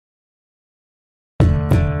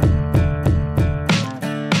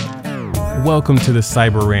Welcome to the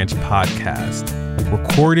Cyber Ranch podcast,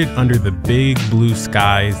 recorded under the big blue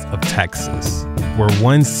skies of Texas, where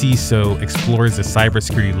one CISO explores the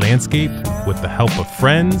cybersecurity landscape with the help of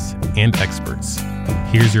friends and experts.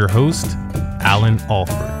 Here's your host, Alan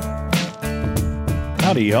Alford.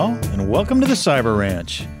 Howdy, y'all, and welcome to the Cyber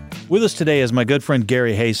Ranch. With us today is my good friend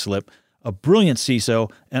Gary Hayslip, a brilliant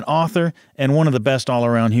CISO, an author, and one of the best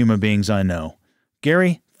all-around human beings I know.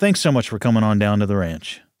 Gary, thanks so much for coming on down to the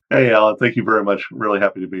ranch. Hey, Alan. Thank you very much. Really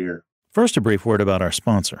happy to be here. First, a brief word about our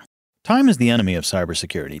sponsor. Time is the enemy of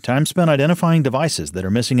cybersecurity. Time spent identifying devices that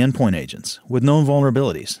are missing endpoint agents, with known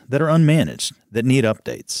vulnerabilities, that are unmanaged, that need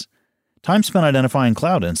updates. Time spent identifying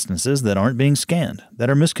cloud instances that aren't being scanned, that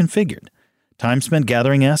are misconfigured. Time spent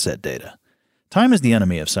gathering asset data. Time is the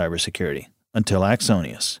enemy of cybersecurity, until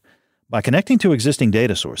Axonius. By connecting to existing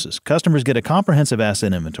data sources, customers get a comprehensive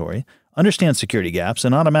asset inventory, understand security gaps,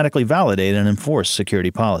 and automatically validate and enforce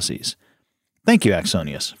security policies. Thank you,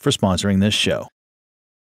 Axonius, for sponsoring this show.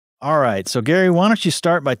 All right, so Gary, why don't you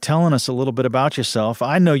start by telling us a little bit about yourself?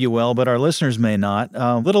 I know you well, but our listeners may not.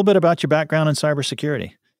 A little bit about your background in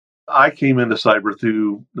cybersecurity. I came into cyber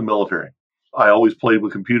through the military. I always played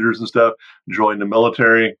with computers and stuff, joined the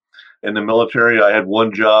military. In the military, I had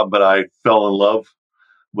one job, but I fell in love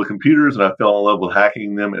with computers, and I fell in love with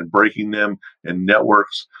hacking them and breaking them and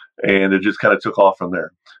networks, and it just kind of took off from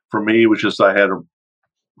there. For me, it was just I had a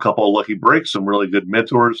couple of lucky breaks, some really good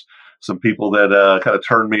mentors, some people that kind of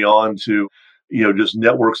turned me on to, just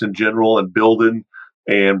networks in general and building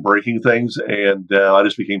and breaking things, and I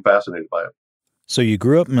just became fascinated by it. So you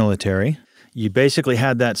grew up military. You basically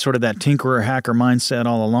had that sort of that tinkerer hacker mindset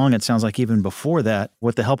all along. It sounds like even before that,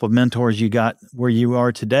 with the help of mentors, you got where you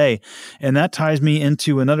are today. And that ties me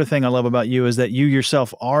into another thing I love about you is that you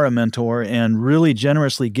yourself are a mentor and really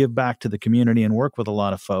generously give back to the community and work with a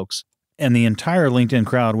lot of folks. And the entire LinkedIn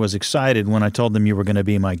crowd was excited when I told them you were going to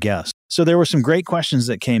be my guest. So there were some great questions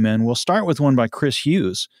that came in. We'll start with one by Chris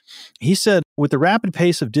Hughes. He said, with the rapid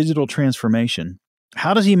pace of digital transformation,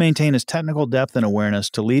 how does he maintain his technical depth and awareness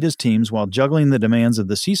to lead his teams while juggling the demands of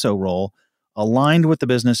the CISO role aligned with the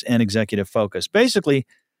business and executive focus? Basically,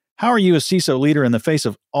 how are you a CISO leader in the face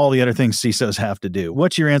of all the other things CISOs have to do?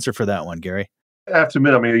 What's your answer for that one, Gary? I have to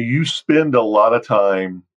admit, you spend a lot of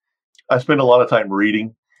time, I spend a lot of time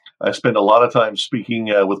reading. I spend a lot of time speaking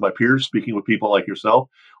with my peers, speaking with people like yourself,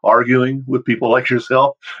 arguing with people like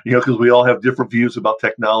yourself, because we all have different views about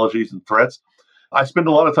technologies and threats. I spend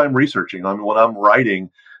a lot of time researching. When I'm writing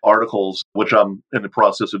articles, which I'm in the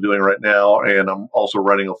process of doing right now, and I'm also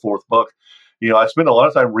writing a fourth book, I spend a lot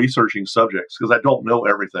of time researching subjects because I don't know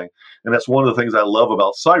everything. And that's one of the things I love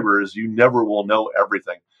about cyber is you never will know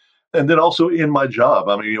everything. And then also in my job,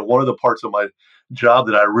 one of the parts of my job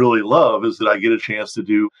that I really love is that I get a chance to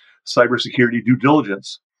do cybersecurity due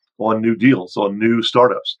diligence on new deals, on new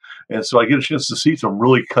startups. And so I get a chance to see some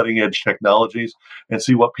really cutting edge technologies and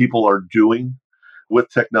see what people are doing with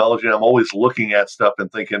technology. I'm always looking at stuff and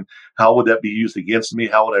thinking, how would that be used against me?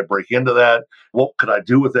 How would I break into that? What could I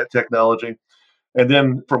do with that technology? And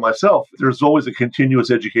then for myself, there's always a continuous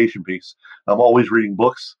education piece. I'm always reading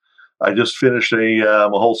books. I just finished a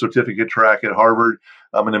whole certificate track at Harvard.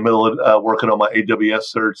 I'm in the middle of working on my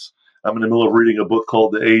AWS certs. I'm in the middle of reading a book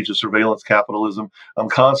called The Age of Surveillance Capitalism. I'm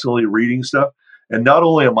constantly reading stuff. And not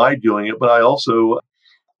only am I doing it, but I also,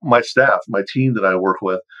 my staff, my team that I work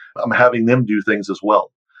with, I'm having them do things as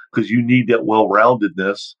well, because you need that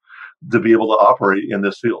well-roundedness to be able to operate in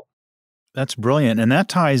this field. That's brilliant. And that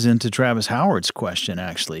ties into Travis Howard's question,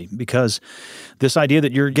 actually, because this idea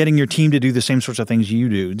that you're getting your team to do the same sorts of things you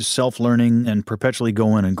do, self-learning and perpetually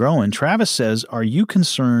going and growing. Travis says, are you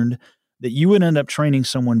concerned that you would end up training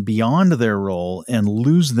someone beyond their role and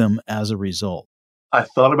lose them as a result? I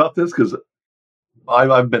thought about this because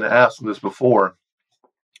I've been asked this before,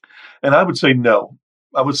 and I would say no.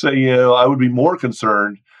 I would say, I would be more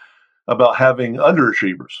concerned about having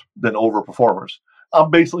underachievers than overperformers.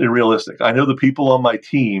 I'm basically realistic. I know the people on my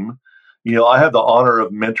team, I have the honor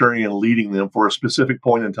of mentoring and leading them for a specific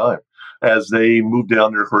point in time as they move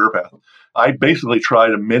down their career path. I basically try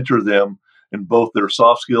to mentor them in both their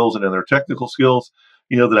soft skills and in their technical skills,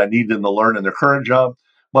 that I need them to learn in their current job.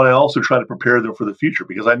 But I also try to prepare them for the future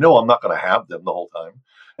because I know I'm not going to have them the whole time.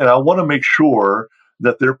 And I want to make sure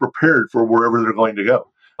that they're prepared for wherever they're going to go.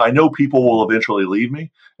 I know people will eventually leave me,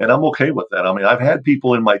 and I'm okay with that. I've had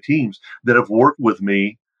people in my teams that have worked with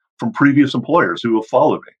me from previous employers who have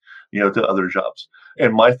followed me, to other jobs.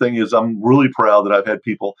 And my thing is, I'm really proud that I've had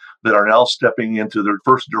people that are now stepping into their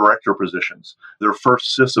first director positions, their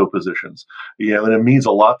first CISO positions, and it means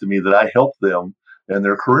a lot to me that I help them in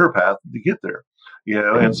their career path to get there,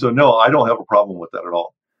 and so, no, I don't have a problem with that at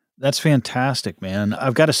all. That's fantastic, man.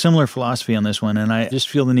 I've got a similar philosophy on this one, and I just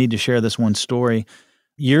feel the need to share this one story.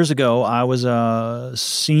 Years ago, I was a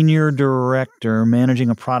senior director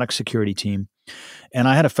managing a product security team. And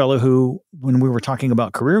I had a fellow who, when we were talking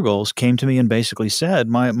about career goals, came to me and basically said,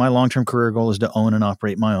 my long-term career goal is to own and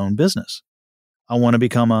operate my own business. I want to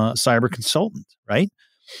become a cyber consultant, right?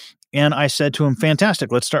 And I said to him,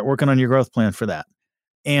 fantastic, let's start working on your growth plan for that.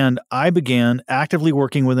 And I began actively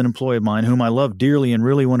working with an employee of mine whom I loved dearly and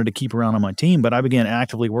really wanted to keep around on my team. But I began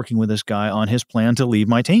actively working with this guy on his plan to leave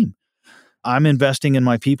my team. I'm investing in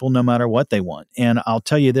my people no matter what they want. And I'll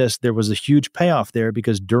tell you this, there was a huge payoff there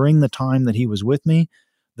because during the time that he was with me,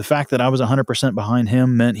 the fact that I was 100% behind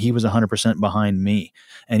him meant he was 100% behind me.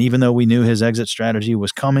 And even though we knew his exit strategy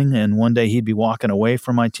was coming and one day he'd be walking away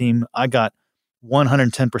from my team, I got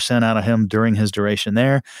 110% out of him during his duration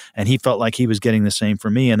there. And he felt like he was getting the same for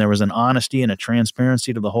me. And there was an honesty and a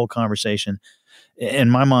transparency to the whole conversation. In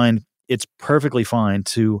my mind, it's perfectly fine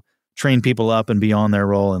to train people up and be on their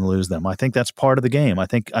role and lose them. I think that's part of the game. I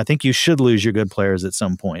think you should lose your good players at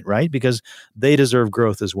some point, right? Because they deserve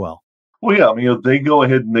growth as well. Well, yeah, I mean, they go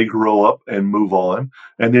ahead and they grow up and move on,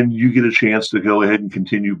 and then you get a chance to go ahead and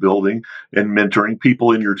continue building and mentoring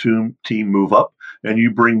people in your team move up, and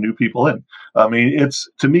you bring new people in. I mean,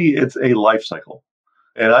 to me, it's a life cycle,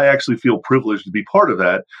 and I actually feel privileged to be part of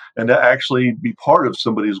that and to actually be part of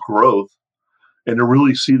somebody's growth and to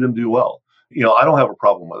really see them do well. I don't have a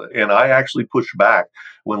problem with it. And I actually push back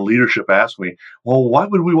when leadership asks me, well, why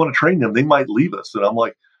would we want to train them? They might leave us. And I'm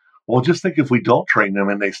like, well, just think if we don't train them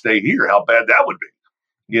and they stay here, how bad that would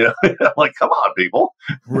be. I'm like, come on, people.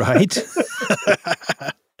 Right.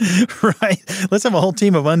 Right. Let's have a whole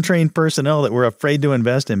team of untrained personnel that we're afraid to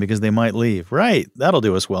invest in because they might leave. Right. That'll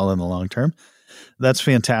do us well in the long term. That's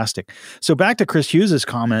fantastic. So back to Chris Hughes's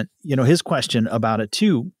comment, his question about it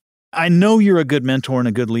too. I know you're a good mentor and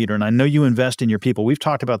a good leader, and I know you invest in your people. We've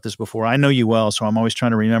talked about this before. I know you well, so I'm always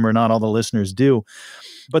trying to remember, not all the listeners do.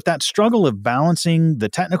 But that struggle of balancing the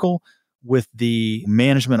technical with the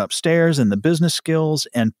management upstairs and the business skills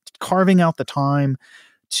and carving out the time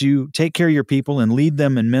to take care of your people and lead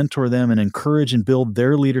them and mentor them and encourage and build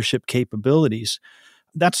their leadership capabilities,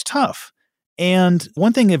 that's tough. And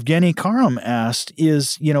one thing Evgeny Karam asked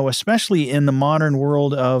is, especially in the modern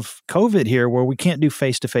world of COVID here, where we can't do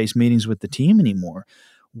face-to-face meetings with the team anymore,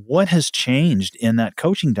 what has changed in that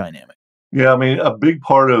coaching dynamic? Yeah, I mean, a big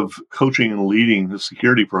part of coaching and leading the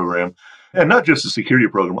security program, and not just the security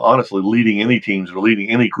program, honestly, leading any teams or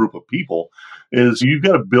leading any group of people, is you've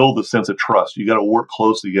got to build a sense of trust. You got to work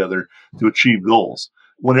close together to achieve goals.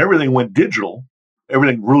 When everything went digital,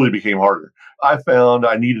 everything really became harder. I found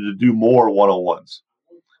I needed to do more one-on-ones.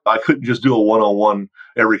 I couldn't just do a one-on-one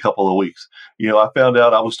every couple of weeks. I found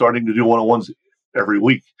out I was starting to do one-on-ones every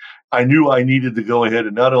week. I knew I needed to go ahead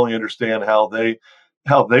and not only understand how they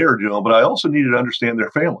are doing, but I also needed to understand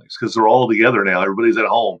their families because they're all together now. Everybody's at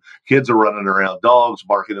home. Kids are running around, dogs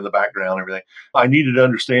barking in the background, everything. I needed to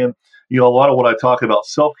understand, a lot of what I talk about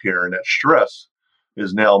self-care and that stress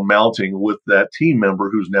is now mounting with that team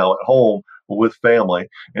member who's now at home with family.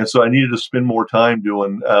 And so I needed to spend more time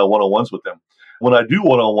doing one-on-ones with them. When I do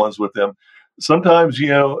one-on-ones with them, sometimes,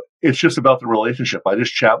 it's just about the relationship. I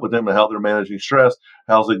just chat with them and how they're managing stress.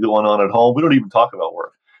 How's it going on at home? We don't even talk about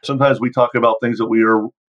work. Sometimes we talk about things that we are,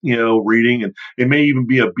 reading, and it may even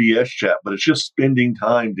be a BS chat, but it's just spending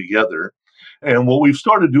time together. And what we've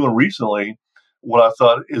started doing recently, what I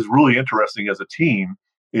thought is really interesting as a team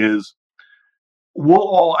is we'll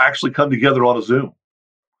all actually come together on a Zoom.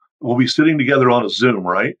 We'll be sitting together on a Zoom,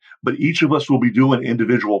 right? But each of us will be doing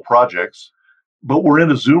individual projects, but we're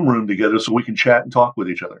in a Zoom room together so we can chat and talk with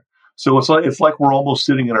each other. So it's like we're almost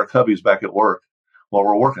sitting in our cubbies back at work while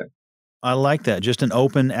we're working. I like that. Just an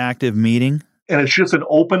open, active meeting. And it's just an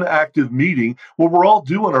open, active meeting where we're all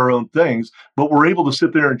doing our own things, but we're able to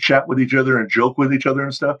sit there and chat with each other and joke with each other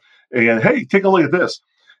and stuff. And hey, take a look at this.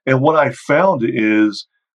 And what I found is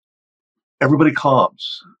everybody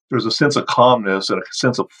calms. There's a sense of calmness and a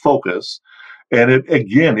sense of focus. And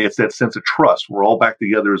it's that sense of trust. We're all back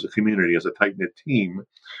together as a community, as a tight-knit team,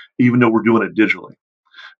 even though we're doing it digitally.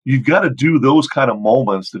 You've got to do those kind of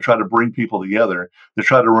moments to try to bring people together, to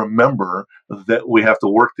try to remember that we have to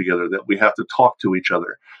work together, that we have to talk to each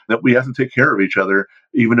other, that we have to take care of each other,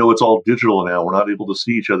 even though it's all digital now. We're not able to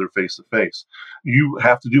see each other face to face. You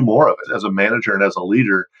have to do more of it as a manager and as a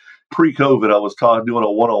leader. Pre-COVID, I was doing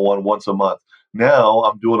a one-on-one once a month. Now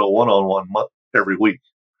I'm doing a one-on-one every week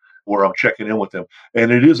where I'm checking in with them.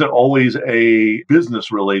 And it isn't always a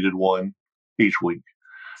business-related one each week.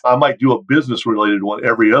 I might do a business related one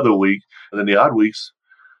every other week. And then the odd weeks,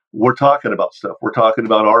 we're talking about stuff. We're talking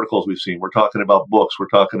about articles we've seen. We're talking about books. We're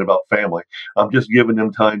talking about family. I'm just giving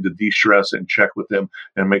them time to de-stress and check with them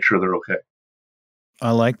and make sure they're okay. I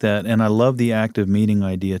like that, and I love the active meeting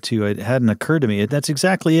idea too. It hadn't occurred to me. That's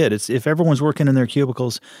exactly it. It's if everyone's working in their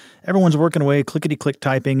cubicles, everyone's working away, clickety-click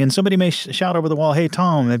typing, and somebody may shout over the wall, "Hey,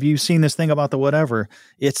 Tom, have you seen this thing about the whatever?"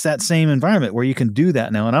 It's that same environment where you can do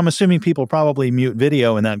that now, and I'm assuming people probably mute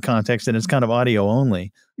video in that context, and it's kind of audio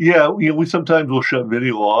only. Yeah, we sometimes will shut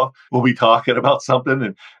video off. We'll be talking about something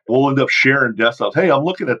and we'll end up sharing desktops. Hey, I'm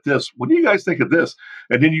looking at this. What do you guys think of this?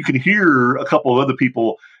 And then you can hear a couple of other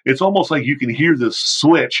people. It's almost like you can hear this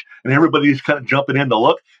switch and everybody's kind of jumping in to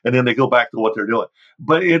look and then they go back to what they're doing.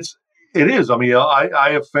 But it is. I mean, I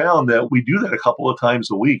have found that we do that a couple of times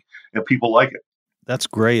a week and people like it. That's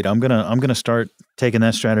great. I'm gonna start taking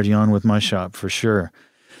that strategy on with my shop for sure.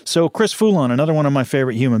 So Chris Foulon, another one of my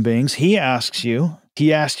favorite human beings, he asked you,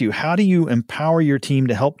 how do you empower your team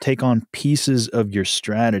to help take on pieces of your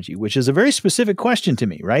strategy? Which is a very specific question to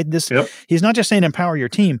me, right? Yep. He's not just saying empower your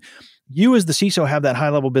team. You as the CISO have that high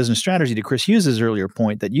level business strategy, to Chris Hughes' earlier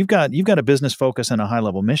point, that you've got a business focus and a high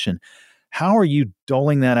level mission. How are you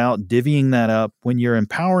doling that out, divvying that up when you're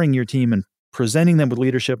empowering your team and presenting them with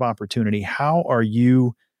leadership opportunity? How are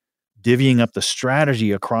you divvying up the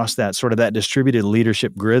strategy across that sort of that distributed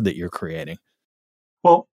leadership grid that you're creating?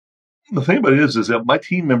 Well, the thing about it is that my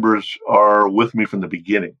team members are with me from the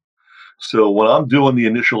beginning. So when I'm doing the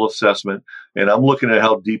initial assessment and I'm looking at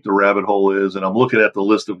how deep the rabbit hole is and I'm looking at the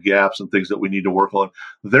list of gaps and things that we need to work on,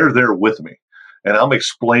 they're there with me. And I'm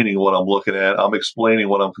explaining what I'm looking at. I'm explaining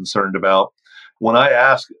what I'm concerned about. When I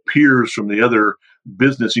ask peers from the other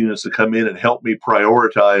business units to come in and help me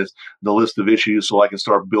prioritize the list of issues so I can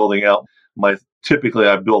start building out typically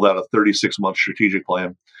I build out a 36-month strategic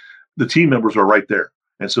plan. The team members are right there.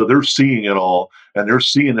 And so they're seeing it all and they're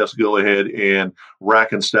seeing us go ahead and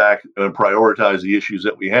rack and stack and prioritize the issues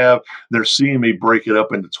that we have. They're seeing me break it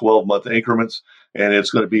up into 12-month increments and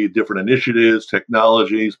it's going to be different initiatives,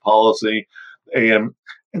 technologies, policy. And,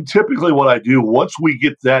 and typically what I do once we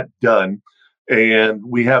get that done and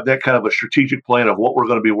we have that kind of a strategic plan of what we're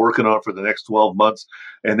going to be working on for the next 12 months,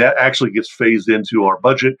 and that actually gets phased into our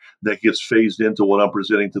budget, that gets phased into what I'm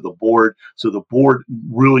presenting to the board. So the board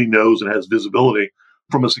really knows and has visibility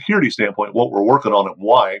from a security standpoint, what we're working on and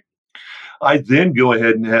why. I then go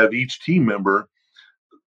ahead and have each team member,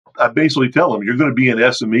 I basically tell them, you're going to be an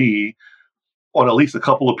SME on at least a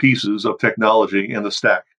couple of pieces of technology in the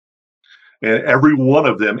stack. And every one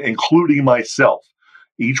of them, including myself,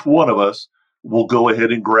 each one of us will go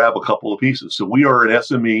ahead and grab a couple of pieces. So we are an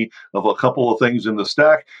SME of a couple of things in the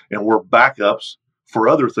stack, and we're backups for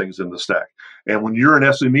other things in the stack. And when you're an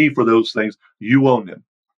SME for those things, you own them.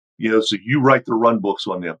 So you write the run books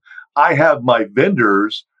on them. I have my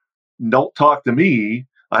vendors don't talk to me.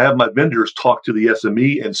 I have my vendors talk to the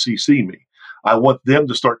SME and CC me. I want them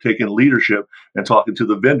to start taking leadership and talking to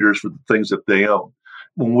the vendors for the things that they own.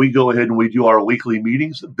 When we go ahead and we do our weekly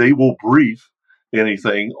meetings, they will brief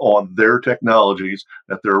anything on their technologies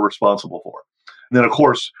that they're responsible for. And then, of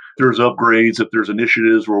course, there's upgrades. If there's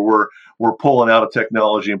initiatives where we're pulling out a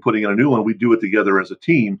technology and putting in a new one, we do it together as a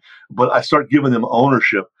team. But I start giving them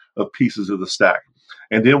ownership of pieces of the stack.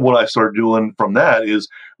 And then what I start doing from that is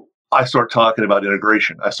I start talking about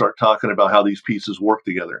integration. I start talking about how these pieces work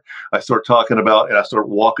together. I start talking about, and I start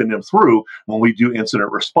walking them through when we do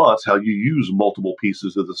incident response, how you use multiple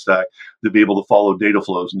pieces of the stack to be able to follow data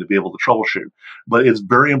flows and to be able to troubleshoot. But it's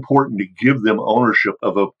very important to give them ownership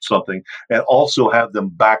of something and also have them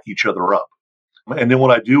back each other up. And then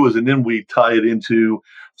what I do is, and then we tie it into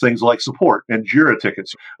things like support and JIRA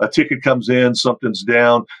tickets. A ticket comes in, something's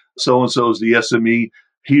down, so-and-so is the SME.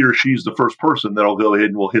 He or she's the first person that'll go ahead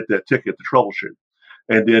and will hit that ticket to troubleshoot.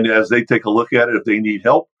 And then as they take a look at it, if they need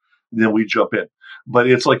help, then we jump in. But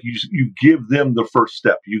it's like you give them the first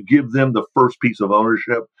step. You give them the first piece of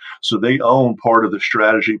ownership. So they own part of the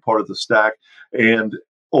strategy, part of the stack. And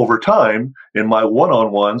over time, in my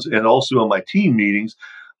one-on-ones and also in my team meetings,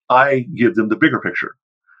 I give them the bigger picture,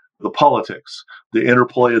 the politics, the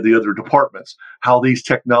interplay of the other departments, how these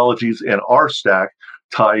technologies and our stack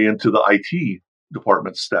tie into the IT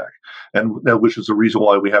department stack, and which is the reason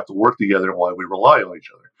why we have to work together and why we rely on each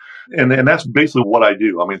other. And that's basically what I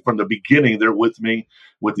do. I mean, from the beginning, they're with me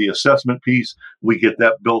with the assessment piece. We get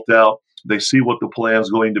that built out. They see what the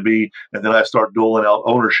plan's going to be, and then I start doling out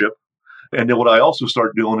ownership. And then what I also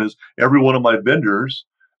start doing is every one of my vendors,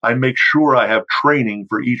 I make sure I have training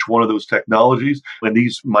for each one of those technologies. And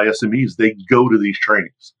my SMEs, they go to these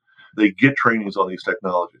trainings. They get trainings on these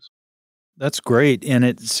technologies. That's great. And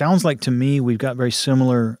it sounds like to me we've got very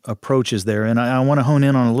similar approaches there. And I want to hone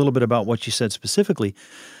in on a little bit about what you said specifically.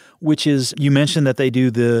 which is you mentioned that they do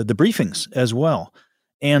the briefings as well.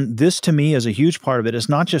 And this to me is a huge part of it. It's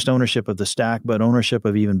not just ownership of the stack, but ownership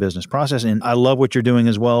of even business process. And I love what you're doing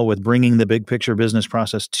as well with bringing the big picture business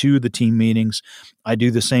process to the team meetings. I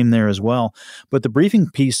do the same there as well. But the briefing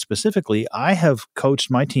piece specifically, I have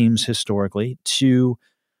coached my teams historically to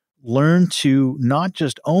learn to not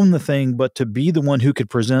just own the thing, but to be the one who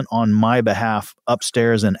could present on my behalf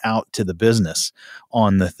upstairs and out to the business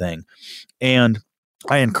on the thing. And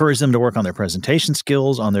I encourage them to work on their presentation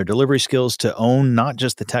skills, on their delivery skills, to own not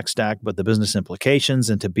just the tech stack, but the business implications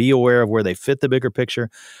and to be aware of where they fit the bigger picture.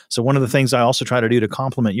 So one of the things I also try to do to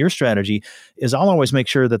complement your strategy is I'll always make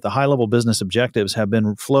sure that the high-level business objectives have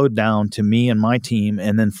been flowed down to me and my team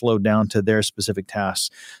and then flowed down to their specific tasks.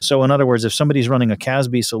 So in other words, if somebody's running a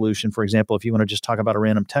CASB solution, for example, if you want to just talk about a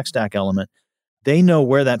random tech stack element, they know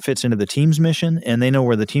where that fits into the team's mission, and they know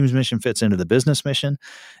where the team's mission fits into the business mission,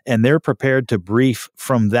 and they're prepared to brief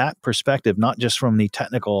from that perspective, not just from the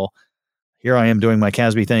technical, here I am doing my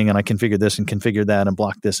CASB thing, and I configured this and configured that and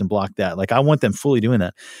blocked this and blocked that. Like, I want them fully doing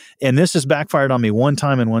that. And this has backfired on me one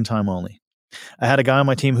time and one time only. I had a guy on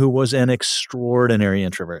my team who was an extraordinary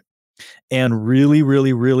introvert and really,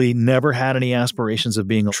 really, really never had any aspirations of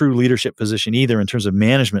being a true leadership position either in terms of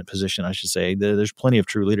management position, I should say. There's plenty of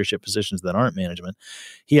true leadership positions that aren't management.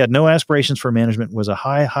 He had no aspirations for management, was a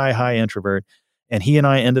high introvert. And he and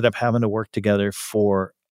I ended up having to work together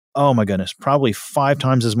for, oh my goodness, probably 5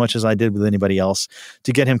 times as much as I did with anybody else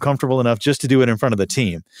to get him comfortable enough just to do it in front of the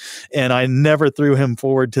team. And I never threw him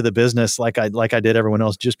forward to the business like I did everyone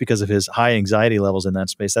else just because of his high anxiety levels in that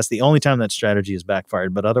space. That's the only time that strategy has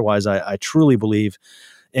backfired. But otherwise, I truly believe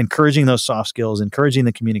encouraging those soft skills, encouraging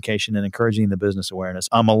the communication, and encouraging the business awareness.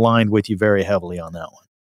 I'm aligned with you very heavily on that one.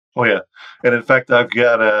 Oh yeah, and in fact, I've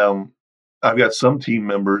got some team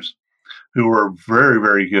members who are very,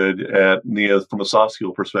 very good at, from a soft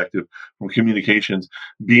skill perspective, from communications,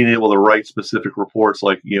 being able to write specific reports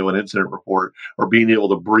like, an incident report, or being able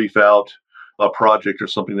to brief out a project or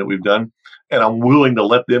something that we've done. And I'm willing to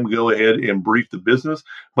let them go ahead and brief the business,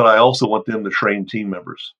 but I also want them to train team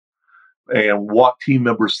members and walk team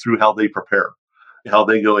members through how they prepare, how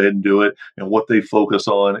they go ahead and do it, and what they focus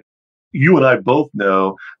on. You and I both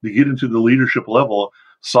know to get into the leadership level,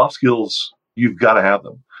 soft skills, you've got to have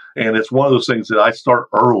them. And it's one of those things that I start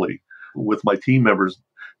early with my team members,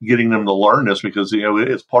 getting them to learn this because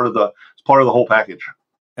it's part of the whole package.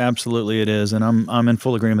 Absolutely, it is, and I'm in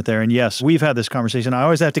full agreement there. And yes, we've had this conversation. I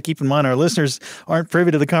always have to keep in mind our listeners aren't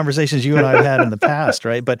privy to the conversations you and I have had in the past,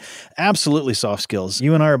 right? But absolutely, soft skills.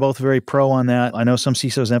 You and I are both very pro on that. I know some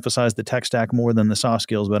CISOs emphasize the tech stack more than the soft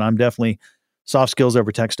skills, but I'm definitely soft skills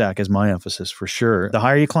over tech stack is my emphasis for sure. The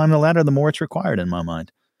higher you climb the ladder, the more it's required in my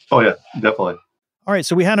mind. Oh yeah, definitely. All right,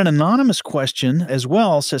 so we had an anonymous question as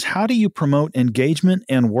well. Says, how do you promote engagement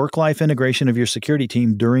and work-life integration of your security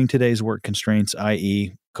team during today's work constraints,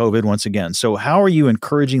 i.e. COVID once again? So how are you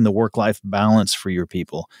encouraging the work-life balance for your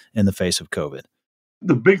people in the face of COVID?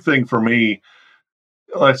 The big thing for me,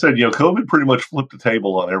 like I said, COVID pretty much flipped the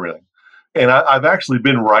table on everything. And I've actually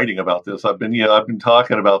been writing about this. I've been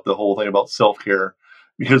talking about the whole thing about self-care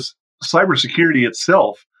because cybersecurity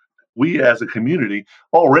itself, we as a community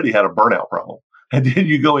already had a burnout problem. And then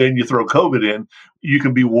you go in, you throw COVID in, you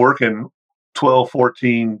can be working 12,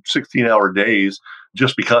 14, 16-hour days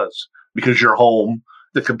just because you're home,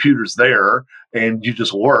 the computer's there, and you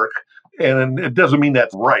just work. And it doesn't mean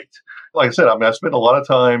that's right. Like I said, I spend a lot of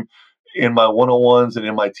time in my one-on-ones and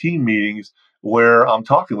in my team meetings where I'm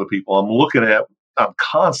talking with people. I'm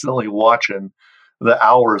constantly watching the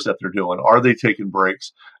hours that they're doing. Are they taking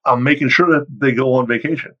breaks? I'm making sure that they go on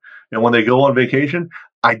vacation. And when they go on vacation,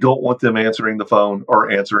 I don't want them answering the phone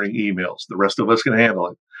or answering emails. The rest of us can handle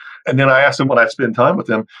it. And then I ask them when I spend time with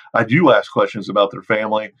them, I do ask questions about their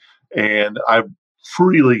family, and I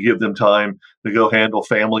freely give them time to go handle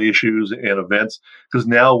family issues and events. Because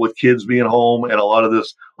now with kids being home and a lot of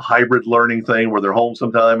this hybrid learning thing where they're home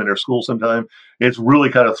sometime and they're school sometime, it's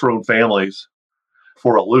really kind of thrown families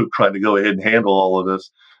for a loop trying to go ahead and handle all of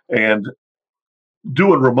this. And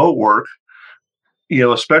doing remote work,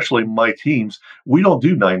 especially my teams, we don't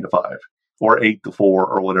do 9 to 5 or 8 to 4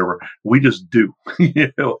 or whatever. We just do.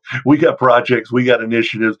 We got projects, we got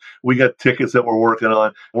initiatives, we got tickets that we're working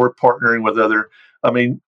on. We're partnering with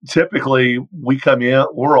typically we come in,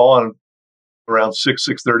 we're on around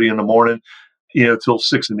 6:30 in the morning, till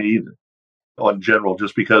 6 in the evening on general,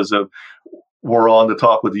 just because of we're on to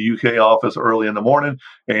talk with the UK office early in the morning.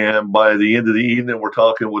 And by the end of the evening, we're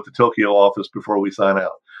talking with the Tokyo office before we sign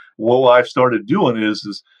out. What I've started doing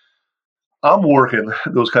is I'm working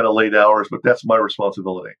those kind of late hours, but that's my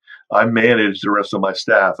responsibility. I manage the rest of my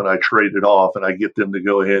staff and I trade it off and I get them to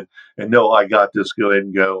go ahead and no, I got this, go ahead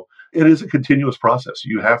and go. It is a continuous process.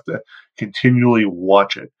 You have to continually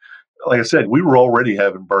watch it. Like I said, we were already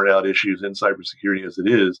having burnout issues in cybersecurity as it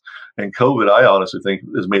is. And COVID, I honestly think,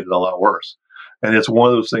 has made it a lot worse. And it's one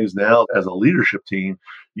of those things now as a leadership team,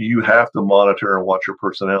 you have to monitor and watch your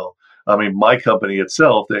personnel. I mean, my company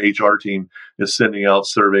itself, the HR team, is sending out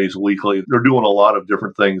surveys weekly. They're doing a lot of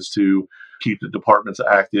different things to keep the departments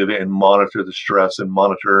active and monitor the stress and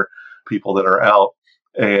monitor people that are out.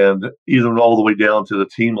 And even all the way down to the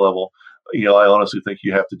team level, I honestly think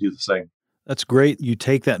you have to do the same. That's great. You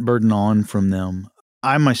take that burden on from them.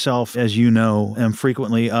 I myself, as you know, am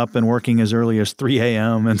frequently up and working as early as 3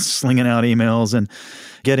 a.m. and slinging out emails and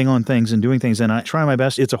getting on things and doing things. And I try my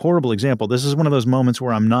best. It's a horrible example. This is one of those moments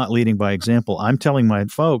where I'm not leading by example. I'm telling my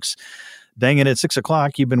folks, dang it, at 6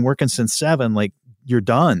 o'clock, you've been working since 7, like you're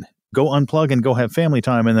done. Go unplug and go have family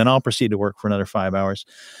time, and then I'll proceed to work for another 5 hours.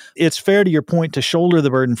 It's fair to your point to shoulder the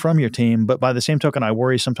burden from your team, but by the same token, I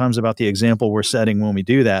worry sometimes about the example we're setting when we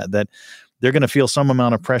do that they're going to feel some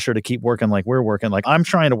amount of pressure to keep working like we're working. Like I'm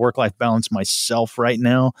trying to work-life balance myself right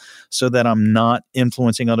now so that I'm not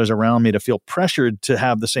influencing others around me to feel pressured to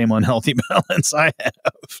have the same unhealthy balance I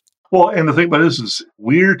have. Well, and the thing about this is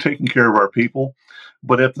we're taking care of our people,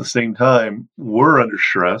 but at the same time, we're under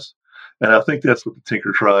stress. And I think that's what the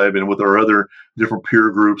Tinker Tribe and with our other different peer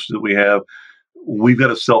groups that we have, we've got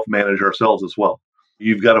to self-manage ourselves as well.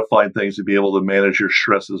 You've got to find things to be able to manage your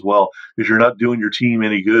stress as well, because you're not doing your team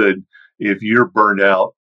any good if you're burned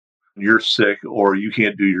out, you're sick, or you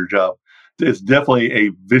can't do your job. It's definitely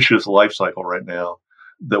a vicious life cycle right now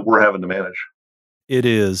that we're having to manage. It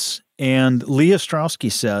is. And Leah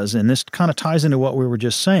Strowski says, and this kind of ties into what we were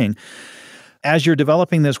just saying, as you're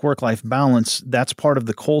developing this work-life balance, that's part of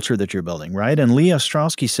the culture that you're building, right? And Leah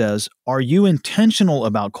Strowski says, are you intentional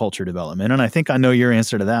about culture development? And I think I know your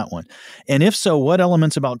answer to that one. And if so, what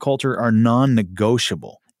elements about culture are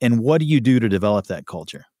non-negotiable? And what do you do to develop that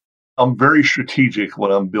culture? I'm very strategic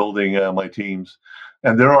when I'm building my teams.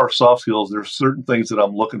 And there are soft skills. There's certain things that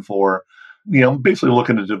I'm looking for. I'm basically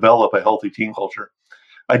looking to develop a healthy team culture.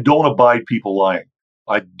 I don't abide people lying.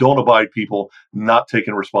 I don't abide people not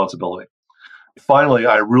taking responsibility. Finally,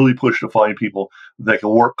 I really push to find people that can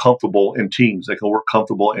work comfortable in teams, that can work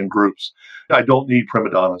comfortable in groups. I don't need prima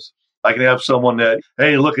donnas. I can have someone that,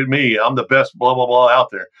 hey, look at me, I'm the best, blah, blah, blah out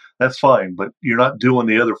there. That's fine, but you're not doing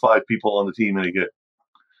the other 5 people on the team any good.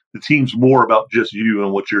 The team's more about just you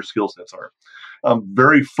and what your skill sets are. I'm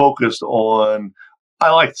very focused on,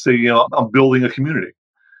 I like to say, I'm building a community.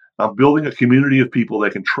 I'm building a community of people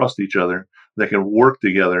that can trust each other, that can work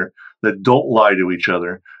together, that don't lie to each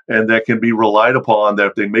other, and that can be relied upon, that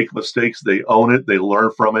if they make mistakes, they own it, they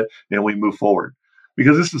learn from it, and we move forward.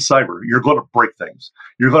 Because this is cyber. You're going to break things.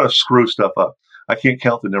 You're going to screw stuff up. I can't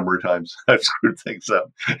count the number of times I've screwed things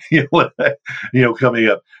up, coming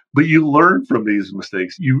up. But you learn from these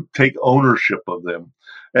mistakes. You take ownership of them.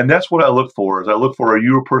 And that's what I look for, are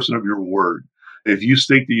you a person of your word? If you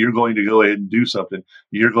state that you're going to go ahead and do something,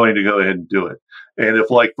 you're going to go ahead and do it. And if,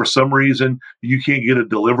 like, for some reason you can't get a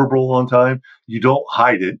deliverable on time, you don't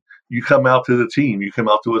hide it. You come out to the team. You come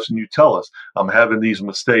out to us and you tell us, I'm having these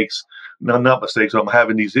mistakes. No, not mistakes. I'm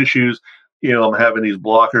having these issues. I'm having these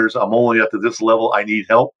blockers. I'm only up to this level. I need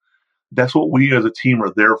help. That's what we as a team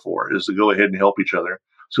are there for, is to go ahead and help each other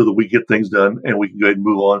so that we get things done and we can go ahead and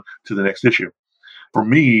move on to the next issue. For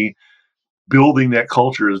me, building that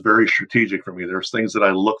culture is very strategic for me. There's things that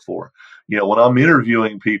I look for. When I'm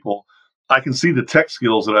interviewing people, I can see the tech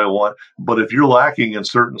skills that I want, but if you're lacking in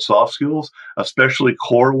certain soft skills, especially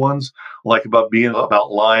core ones, like about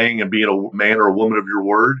lying and being a man or a woman of your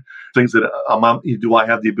word, things that do I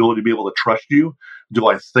have the ability to be able to trust you? Do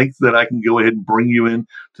I think that I can go ahead and bring you in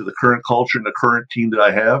to the current culture and the current team that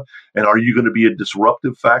I have? And are you going to be a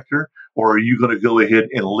disruptive factor, or are you going to go ahead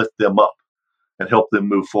and lift them up and help them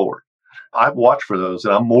move forward? I've watched for those,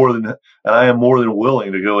 and I am more than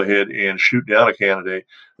willing to go ahead and shoot down a candidate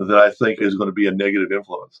that I think is going to be a negative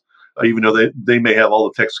influence, even though they may have all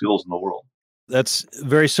the tech skills in the world. That's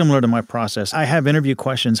very similar to my process. I have interview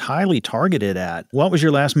questions highly targeted at, what was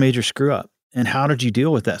your last major screw up? And how did you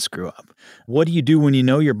deal with that screw up? What do you do when you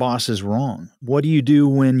know your boss is wrong? What do you do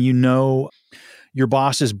when you know your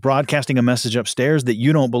boss is broadcasting a message upstairs that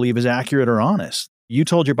you don't believe is accurate or honest? You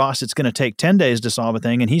told your boss it's going to take 10 days to solve a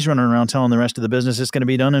thing, and he's running around telling the rest of the business it's going to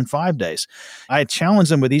be done in 5 days. I challenge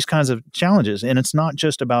them with these kinds of challenges, and it's not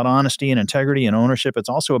just about honesty and integrity and ownership. It's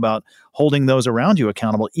also about holding those around you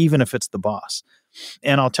accountable, even if it's the boss.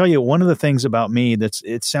 And I'll tell you, one of the things about me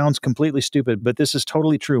it sounds completely stupid, but this is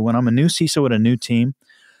totally true. When I'm a new CISO at a new team,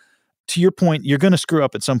 to your point, you're going to screw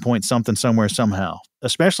up at some point, something, somewhere, somehow.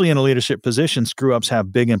 Especially in a leadership position, screw ups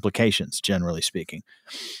have big implications, generally speaking.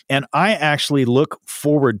 And I actually look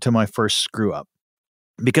forward to my first screw up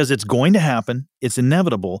because it's going to happen. It's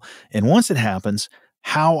inevitable. And once it happens,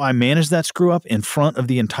 how I manage that screw up in front of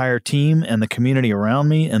the entire team and the community around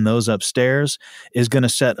me and those upstairs is going to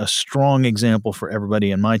set a strong example for everybody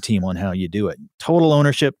in my team on how you do it. Total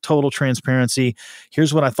ownership, total transparency.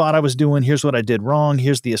 Here's what I thought I was doing. Here's what I did wrong.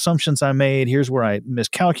 Here's the assumptions I made. Here's where I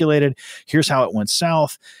miscalculated. Here's how it went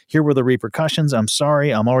south. Here were the repercussions. I'm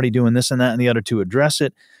sorry. I'm already doing this and that and the other to address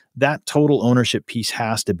it. That total ownership piece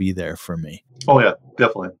has to be there for me. Oh, yeah,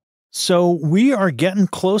 definitely. So we are getting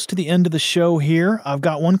close to the end of the show here. I've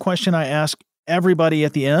got one question I ask everybody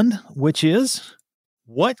at the end, which is,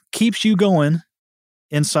 what keeps you going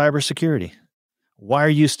in cybersecurity? Why are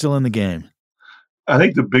you still in the game? I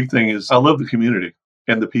think the big thing is I love the community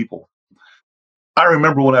and the people. I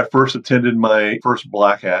remember when I first attended my first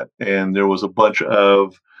Black Hat, and there was a bunch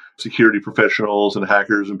of security professionals and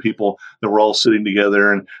hackers and people that were all sitting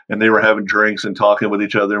together, and they were having drinks and talking with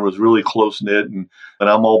each other. It was really close knit, and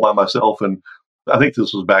I'm all by myself. And I think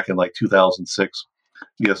this was back in like 2006.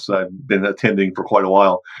 Yes, I've been attending for quite a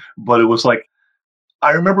while, but it was like,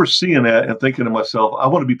 I remember seeing that and thinking to myself, I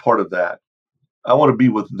want to be part of that. I want to be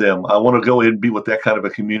with them. I want to go ahead and be with that kind of a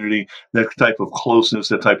community, that type of closeness,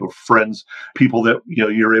 that type of friends, people that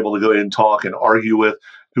you're able to go ahead and talk and argue with,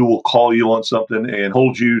 who will call you on something and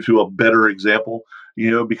hold you to a better example,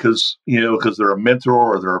 because they're a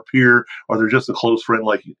mentor or they're a peer or they're just a close friend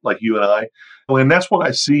like you and I. And that's what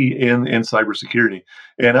I see in cybersecurity.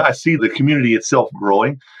 And I see the community itself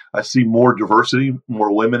growing. I see more diversity,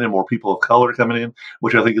 more women and more people of color coming in,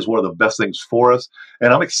 which I think is one of the best things for us.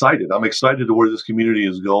 And I'm excited. I'm excited to where this community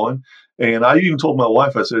is going. And I even told my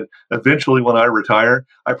wife, I said, eventually when I retire,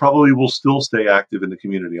 I probably will still stay active in the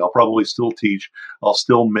community. I'll probably still teach. I'll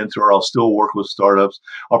still mentor. I'll still work with startups.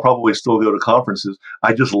 I'll probably still go to conferences.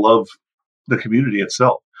 I just love the community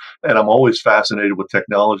itself. And I'm always fascinated with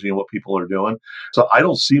technology and what people are doing. So I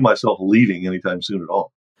don't see myself leaving anytime soon at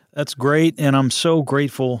all. That's great. And I'm so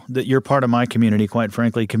grateful that you're part of my community, quite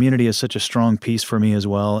frankly. Community is such a strong piece for me as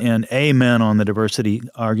well. And amen on the diversity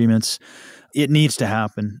arguments. It needs to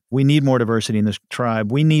happen. We need more diversity in this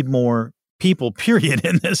tribe. We need more people, period,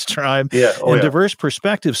 in this tribe. Yeah. Diverse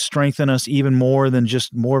perspectives strengthen us even more than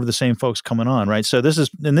just more of the same folks coming on, right? So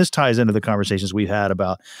this ties into the conversations we've had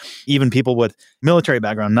about even people with military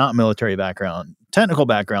background, not military background, technical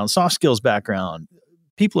background, soft skills background,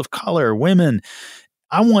 people of color, women.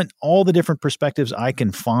 I want all the different perspectives I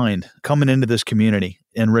can find coming into this community,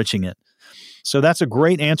 enriching it. So that's a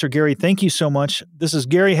great answer, Gary. Thank you so much. This is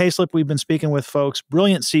Gary Hayslip. We've been speaking with folks.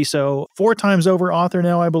 Brilliant CISO, 4 times over author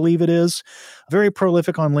now, I believe it is. Very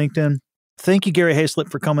prolific on LinkedIn. Thank you, Gary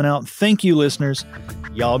Hayslip, for coming out. Thank you, listeners.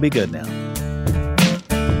 Y'all be good now.